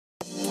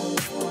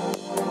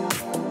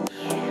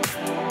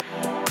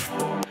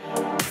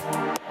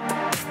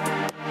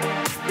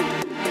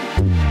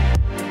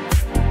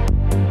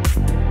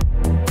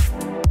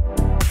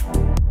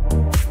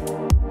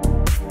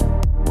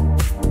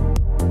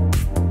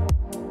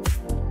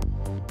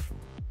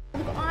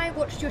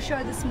watched your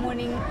show this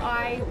morning.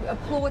 I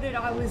applauded.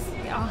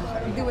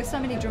 There were so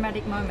many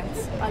dramatic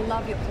moments. I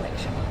love your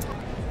collection.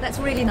 That's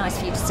really nice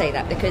for you to say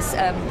that, because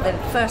the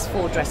first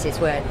 4 dresses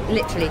were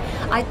literally,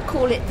 I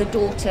call it the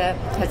daughter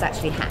has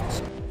actually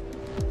hatched.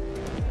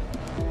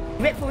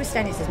 Ritva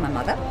Westenius is my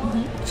mother.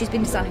 She's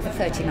been designing for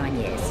 39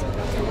 years.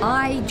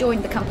 I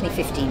joined the company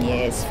 15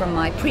 years from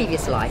my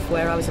previous life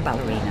where I was a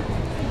ballerina.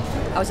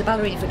 I was a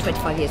ballerina for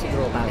 25 years with the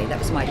Royal Ballet. That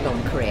was my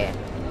long career.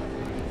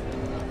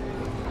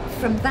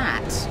 From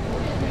that,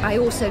 I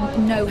also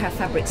know how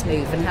fabrics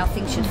move and how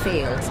things should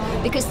feel,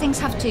 because things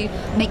have to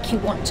make you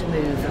want to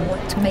move and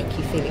want to make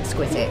you feel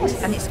exquisite.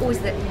 Yes. And it's always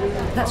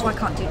that's why I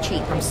can't do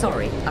cheap. I'm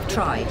sorry. I've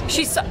tried.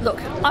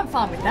 Look, I'm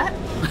fine with that.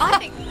 I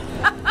think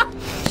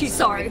she's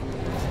sorry.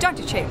 Don't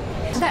do cheap.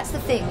 That's the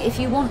thing. If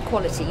you want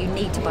quality, you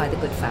need to buy the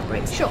good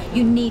fabrics. Sure.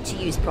 You need to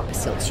use proper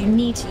silks. You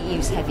need to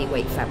use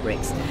heavyweight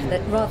fabrics.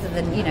 That rather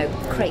than, you know,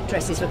 crepe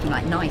dresses looking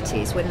like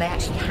 90s when they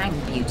actually hang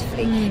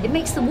beautifully. It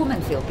makes the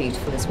woman feel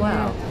beautiful as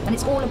well. And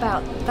it's all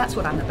about, that's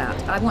what I'm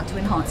about. I want to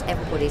enhance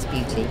everybody's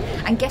beauty.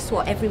 And guess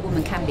what? Every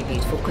woman can be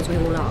beautiful because we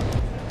all are.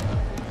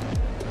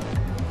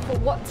 But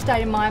what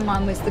stayed in my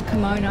mind was the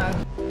kimono.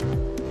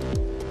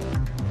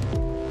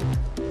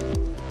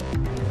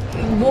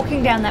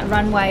 Walking down that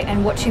runway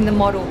and watching the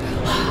model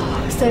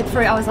surf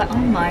through, I was like, oh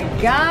my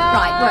God.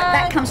 Right, well,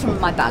 that comes from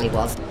my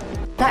ballywas.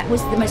 That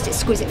was the most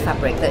exquisite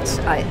fabric that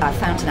I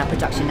found in our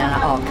production and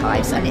our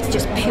archives, and it's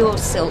just pure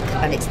silk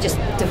and it's just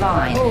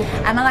divine. Ooh.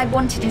 And I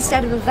wanted,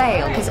 instead of a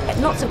veil, because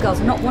lots of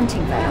girls are not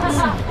wanting veils,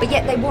 but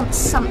yet they want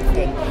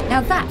something. Now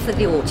that for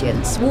the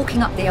audience,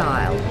 walking up the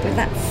aisle with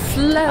that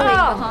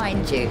flowing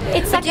behind you.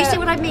 It's like do you see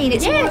what I mean?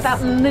 It's all Yes.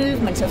 about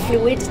movement and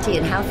fluidity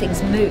and how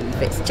things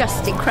move. It's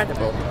just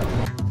incredible.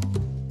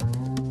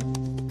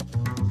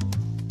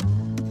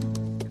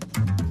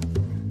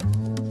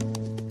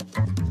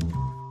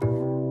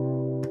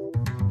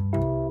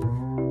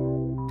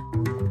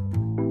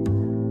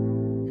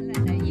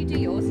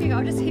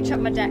 I'll just hitch up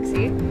my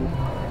Daxi.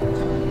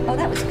 Oh,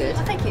 that was good.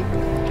 Oh, thank you.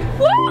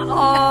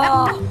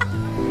 Oh.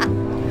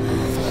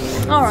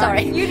 All right.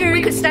 Sorry. You do.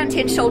 We could stand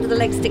here and shoulder the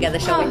legs together,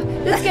 shall we?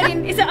 Let's get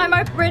in. I'm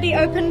ready,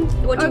 open.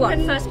 What do you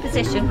open. want? First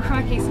position.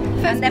 Crikeys.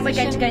 First And then we're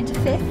going to go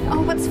position. into 5th.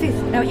 Oh, what's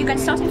 5th? No, you're going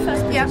to start in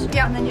first position.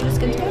 Yeah. And then you're just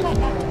going to go like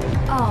that.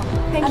 Oh,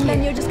 thank And you.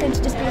 then you're just going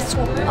to just be a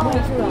swap. Oh.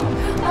 Move your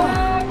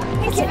arm.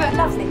 Thank you.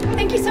 Lovely.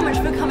 Thank you so much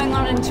for coming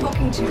on and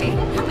talking to me.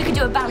 We could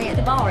do a ballet at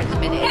the bar in a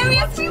minute. Oh,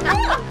 yes, we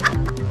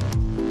will.